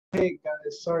Hey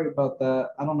guys, sorry about that.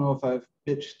 I don't know if I've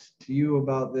bitched to you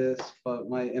about this, but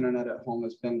my internet at home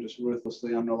has been just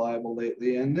ruthlessly unreliable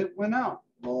lately, and it went out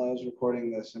while I was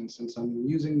recording this. And since I'm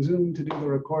using Zoom to do the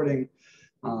recording,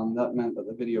 that meant that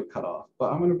the video cut off.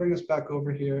 But I'm going to bring us back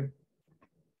over here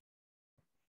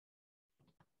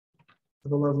to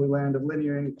the lovely land of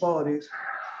linear inequalities,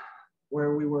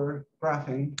 where we were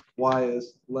graphing y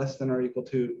is less than or equal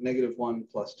to -1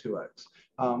 plus 2x,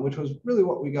 which was really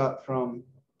what we got from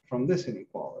this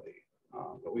inequality.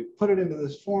 But we put it into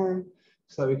this form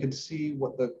so that we could see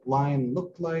what the line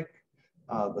looked like.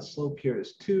 The slope here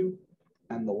is 2,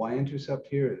 and the y-intercept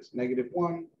here is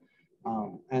 -1.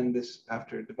 And this,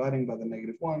 after dividing by the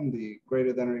 -1, the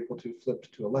greater than or equal to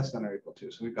flipped to a less than or equal to.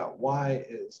 So we've got y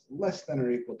is less than or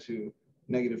equal to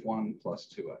 -1 plus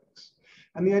 2x.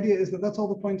 And the idea is that that's all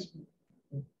the points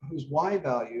whose y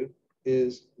value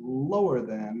is lower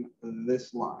than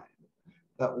this line.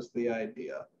 That was the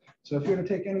idea. So if you were to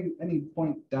take any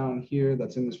point down here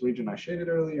that's in this region I shaded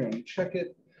earlier and check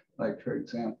it, like for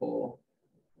example,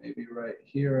 maybe right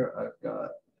here, I've got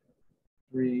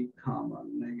 3,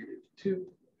 -2.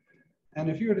 And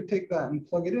if you were to take that and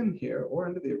plug it in here or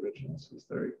into the original, since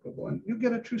they're equivalent, you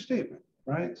get a true statement,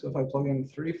 right? So if I plug in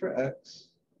 3 for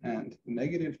x and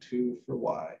 -2 for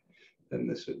y, then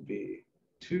this would be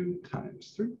 2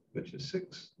 times 3, which is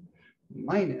 6,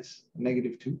 minus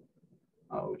 -2,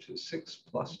 which is 6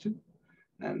 plus 2.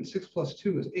 And 6 plus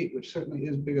 2 is 8, which certainly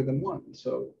is bigger than 1.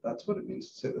 So that's what it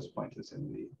means to say this point is in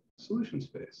the solution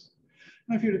space.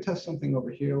 And if you were to test something over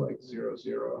here like 0,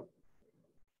 0,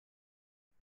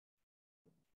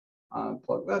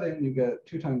 plug that in, you get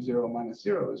 2 times 0 minus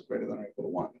 0 is greater than or equal to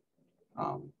 1.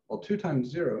 Well, 2 times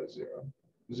 0 is 0.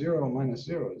 0 minus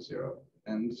 0 is 0.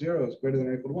 And 0 is greater than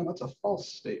or equal to 1. That's a false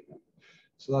statement.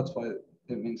 So that's why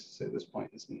it means to say this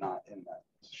point is not in that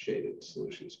shaded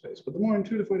solution space. But the more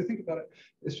intuitive way to think about it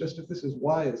is just if this is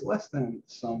y is less than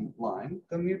some line,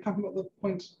 then you're talking about the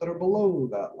points that are below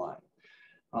that line.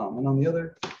 And on the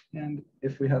other hand,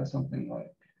 if we had something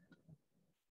like,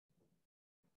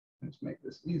 let's make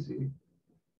this easy.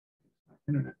 My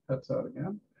internet cuts out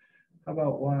again. How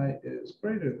about y is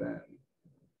greater than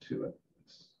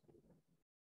 2x?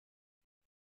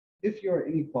 If your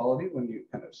inequality, when you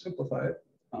kind of simplify it,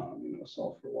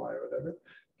 solve for y or whatever,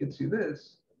 gets you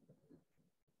this,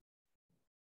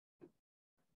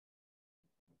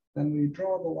 then we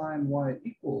draw the line y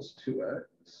equals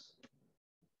 2x,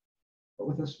 but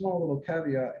with a small little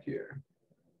caveat here.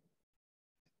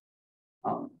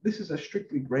 This is a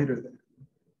strictly greater than.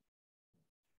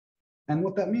 And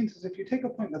what that means is if you take a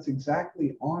point that's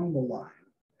exactly on the line,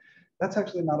 that's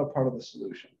actually not a part of the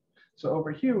solution. So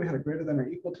over here, we had a greater than or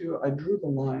equal to. I drew the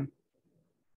line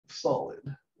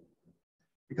solid,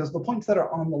 because the points that are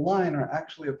on the line are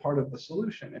actually a part of the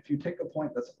solution. If you take a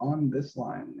point that's on this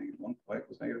line, -1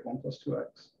 equals -1 plus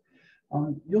 2x,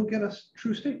 you'll get a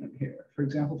true statement here. For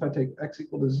example, if I take x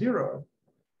equal to 0,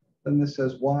 then this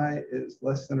says y is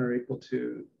less than or equal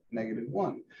to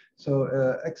 -1. So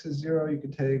x is 0, you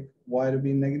could take y to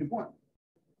be -1.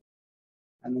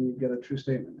 And then you get a true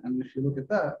statement. And if you look at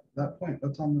that point,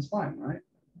 that's on this line, right?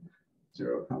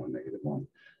 0, -1.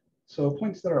 So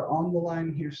points that are on the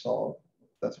line here solve.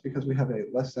 That's because we have a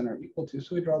less than or equal to,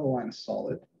 so we draw the line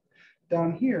solid.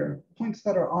 Down here, points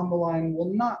that are on the line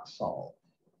will not solve.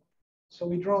 So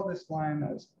we draw this line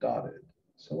as dotted.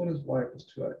 So what does y equals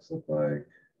 2x look like?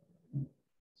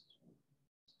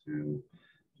 2,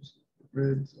 just the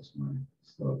grids, that's my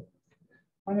slope.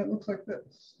 And it looks like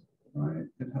this, right?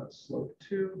 It has slope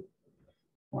 2,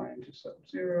 y-intercept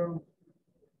 0.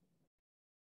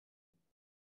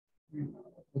 It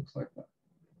looks like that.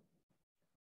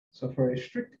 So for a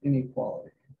strict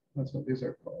inequality, that's what these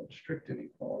are called, strict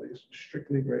inequalities,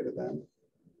 strictly greater than,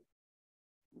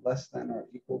 less than or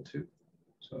equal to.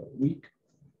 So weak,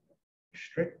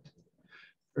 strict.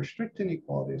 For strict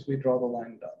inequalities, we draw the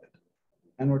line dotted.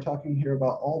 And we're talking here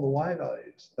about all the y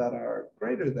values that are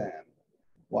greater than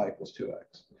y equals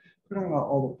 2x. We're talking about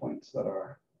all the points that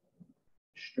are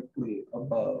strictly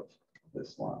above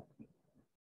this line.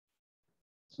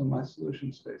 So my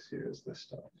solution space here is this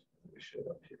stuff that we showed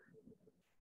up here.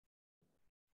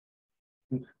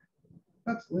 Okay.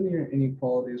 That's linear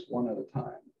inequalities one at a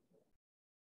time.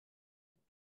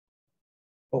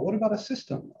 But what about a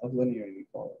system of linear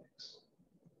inequalities?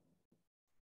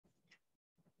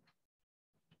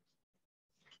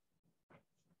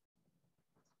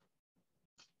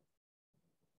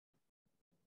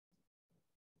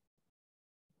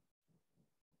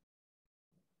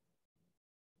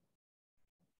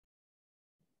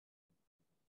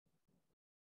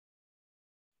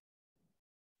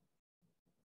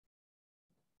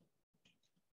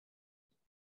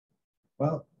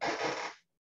 Well,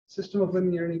 system of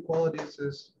linear inequalities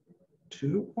is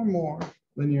two or more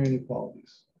linear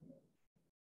inequalities.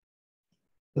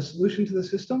 The solution to the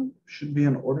system should be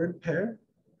an ordered pair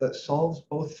that solves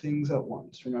both things at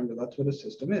once. Remember, that's what a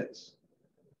system is.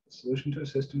 The solution to a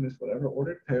system is whatever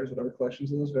ordered pairs, whatever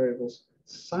collections of those variables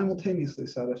simultaneously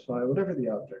satisfy whatever the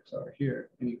objects are here,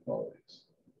 inequalities.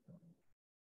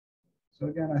 So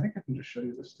again, I think I can just show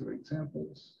you this through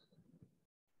examples.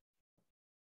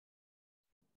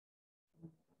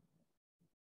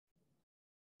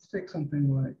 Let's take something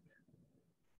like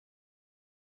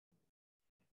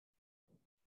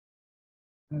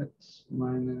x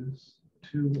minus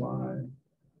 2y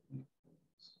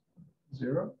equals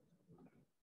 0.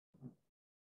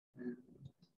 And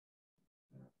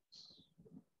x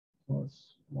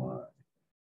plus y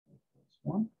equals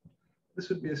 1. This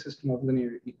would be a system of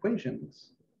linear equations.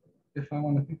 If I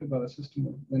want to think about a system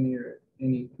of linear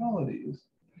inequalities,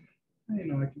 you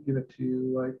know, I could give it to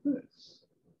you like this.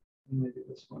 And maybe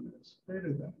this one is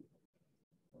greater than.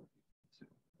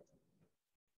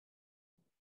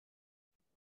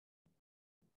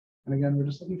 And again, we're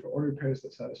just looking for ordered pairs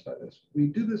that satisfy this. We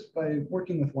do this by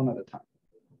working with one at a time.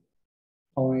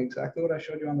 Following exactly what I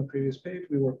showed you on the previous page,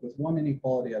 we work with one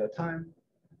inequality at a time.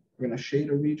 We're going to shade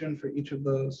a region for each of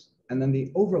those, and then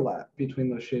the overlap between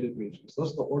those shaded regions.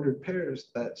 Those are the ordered pairs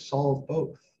that solve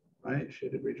both, right?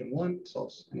 Shaded region 1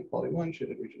 solves inequality 1,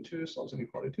 shaded region 2 solves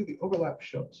inequality 2. The overlap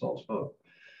solves both.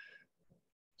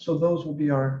 So those will be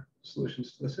our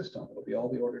solutions to the system. It'll be all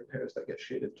the ordered pairs that get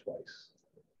shaded twice.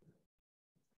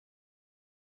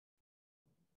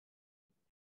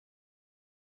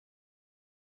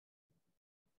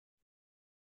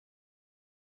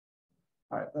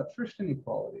 All right, that first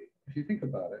inequality, if you think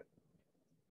about it,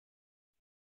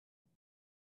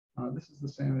 this is the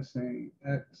same as saying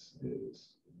x is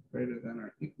greater than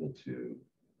or equal to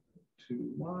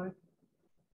 2y.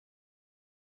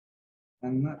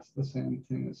 And that's the same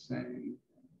thing as saying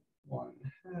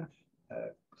 1/2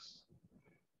 x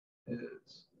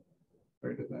is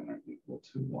greater than or equal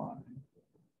to y.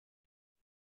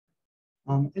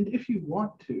 And if you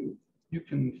want to, you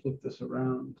can flip this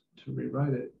around to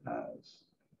rewrite it as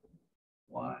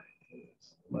y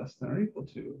is less than or equal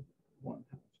to 1/2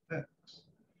 x.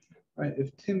 Right?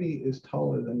 If Timmy is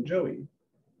taller than Joey,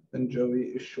 then Joey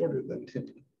is shorter than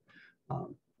Timmy.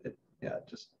 Yeah,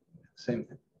 just same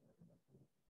thing.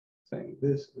 Saying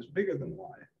this is bigger than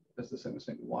y is the same as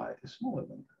saying y is smaller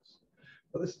than this.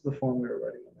 But this is the form we were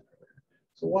writing in earlier.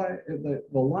 So y,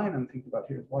 the line I'm thinking about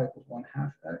here is y equals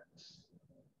 1/2 x.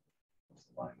 That's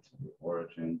the line to the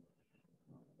origin.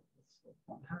 That's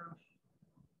 1/2.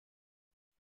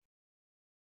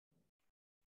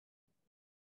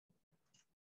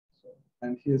 So,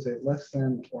 and here's a less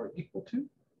than or equal to,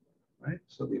 right?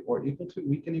 So the or equal to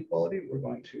weak inequality, we're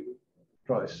going to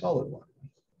draw a solid line.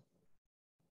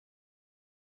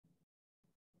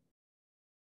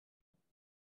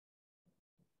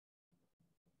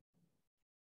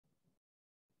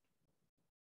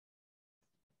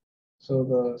 So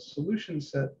the solution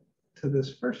set to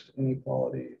this first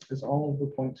inequality is all of the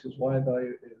points whose y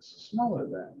value is smaller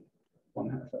than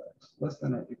 1/2 x, less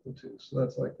than or equal to. So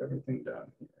that's like everything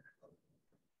down here.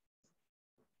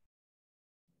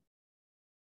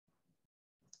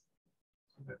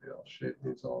 So maybe I'll shape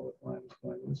these all with lines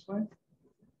going this way.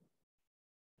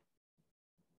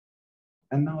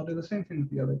 And now I'll do the same thing with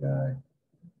the other guy.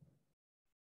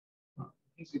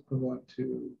 He's equivalent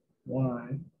to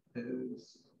y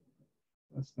is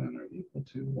less than or equal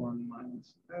to 1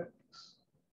 minus x,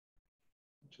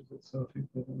 which is itself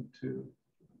equivalent to,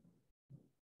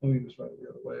 let me just write it the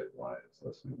other way, y is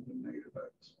less than negative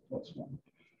x plus 1.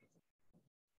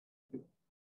 As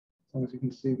long as you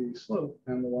can see the slope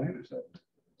and the y-intercept.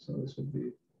 So this would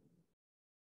be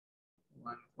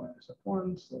line with y-intercept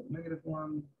 1, slope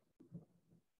 -1,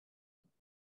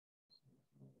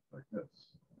 like this.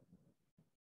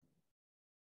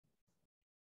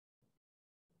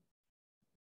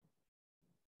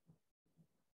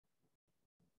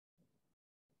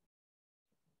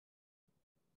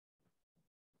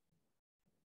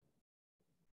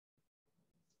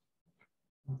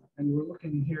 And we're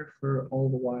looking here for all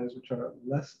the y's which are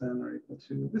less than or equal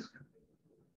to this guy.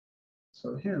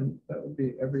 So him, that would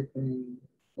be everything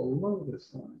below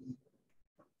this line.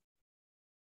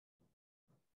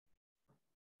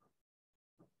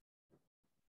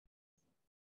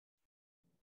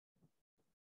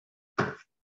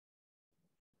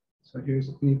 So here's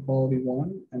inequality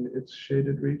 1 and its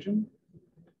shaded region.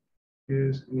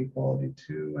 Here's inequality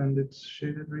 2 and its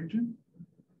shaded region.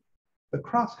 The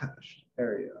crosshatched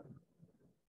area,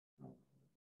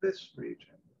 this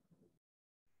region.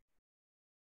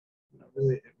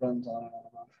 really, it runs on and on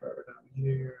and on forever down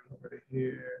here, over to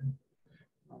here,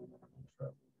 down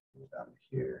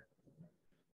here.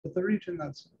 But the region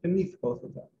that's beneath both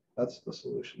of them, that's the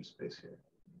solution space here.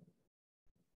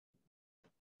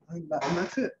 I think and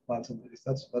that's it, lots of these.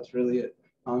 That's really it.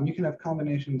 You can have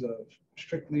combinations of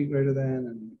strictly greater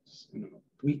than and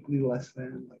weakly less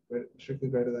than, like strictly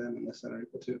greater than and less than or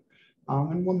equal to.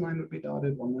 And one line would be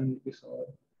dotted, one line would be solid.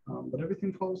 But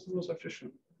everything follows the rules I've just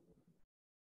shown.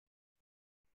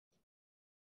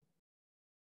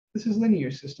 This is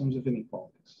linear systems of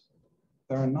inequalities.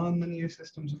 There are non-linear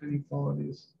systems of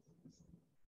inequalities.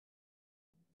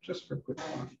 Just for quick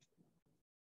fun.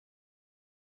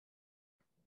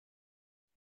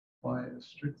 Y is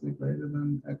strictly greater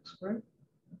than x squared.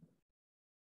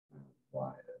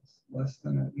 Y is less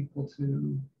than or equal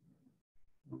to,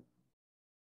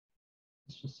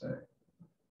 let's just say,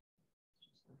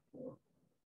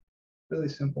 really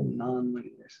simple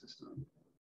non-linear system.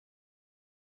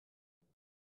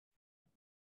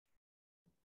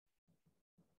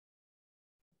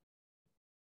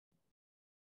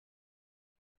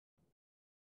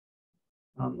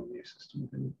 Non-linear system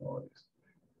of inequalities.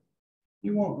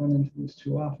 You won't run into these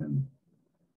too often,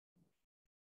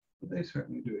 but they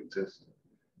certainly do exist.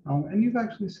 And you've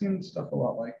actually seen stuff a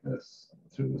lot like this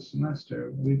through the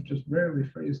semester. We've just rarely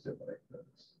phrased it like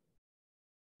this.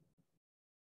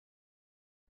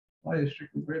 Y is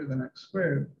strictly greater than x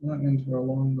squared. That means we're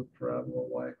along the parabola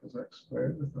y equals x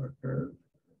squared with our curve.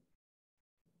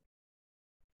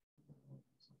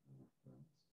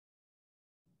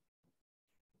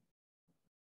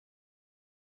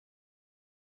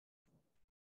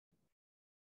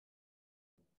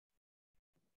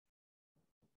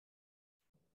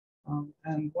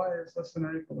 And y is less than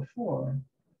or equal to 4.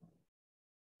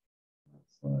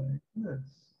 That's like this.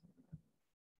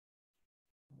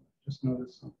 Just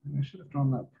noticed something. I should have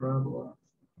drawn that parabola.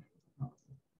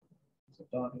 It's a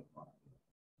dotted line.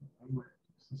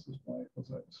 This is y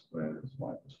equals x squared, this is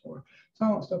y equals 4. So I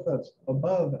want stuff that's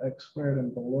above x squared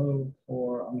and below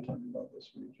 4. I'm talking about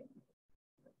this region.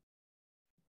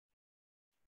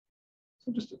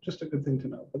 So just a good thing to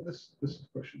know. But this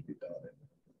of course should be dotted.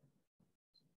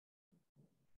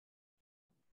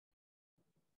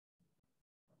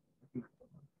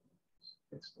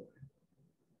 It's the way.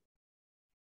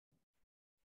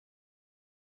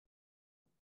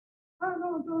 Oh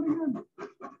no, do it again.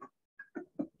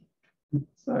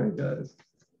 Sorry, guys.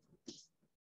 Just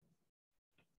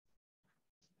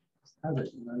have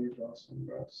it, you draw some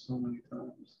graphs so many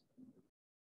times.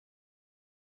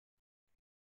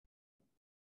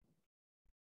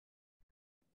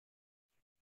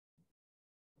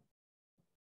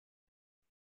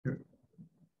 Here,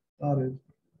 dotted,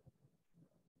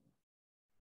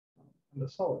 and a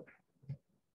solid.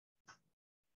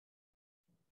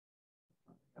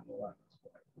 And the line is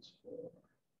y equals 4.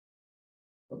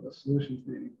 But the solution to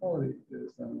the inequality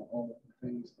is then all of the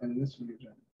things in this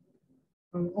region.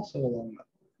 And also along that.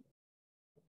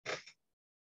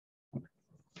 Okay.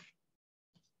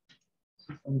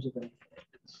 Systems of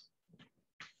inequalities.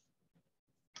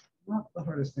 Not the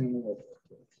hardest thing in the world to work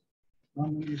with.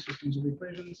 Non-linear systems of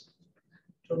equations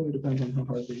totally depends on how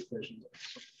hard the equations are.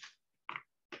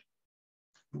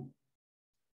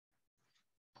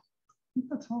 I think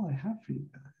that's all I have for you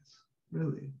guys,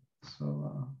 really.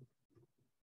 So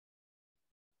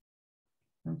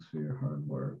thanks for your hard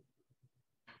work.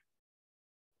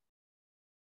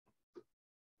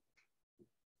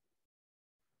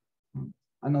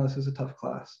 I know this is a tough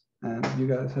class, and you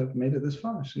guys have made it this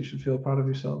far, so you should feel proud of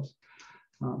yourselves.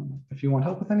 If you want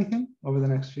help with anything over the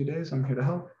next few days, I'm here to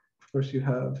help. Of course, you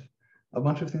have a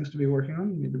bunch of things to be working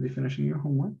on. You need to be finishing your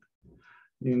homework.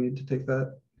 You need to take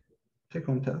that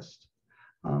take-home test,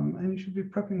 and you should be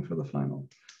prepping for the final.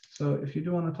 So if you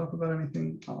do want to talk about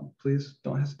anything, please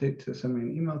don't hesitate to send me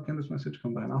an email, Canvas message,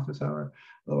 come by an office hour.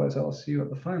 Otherwise, I'll see you at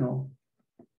the final,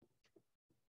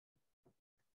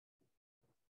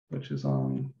 which is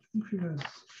on, I think for you guys,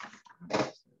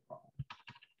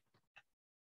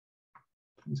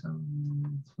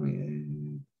 27, 28.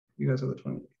 You guys are the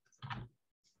 28th.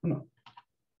 Oh, no,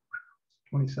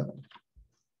 27.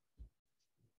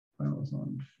 Final is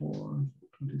on 4,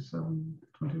 27,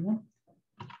 21.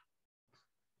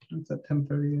 It's at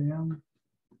 10:30 a.m.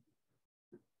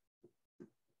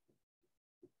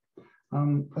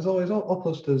 As always, I'll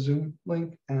post a Zoom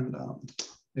link, and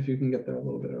if you can get there a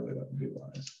little bit early, that would be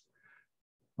wise.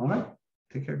 All right,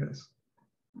 take care, guys.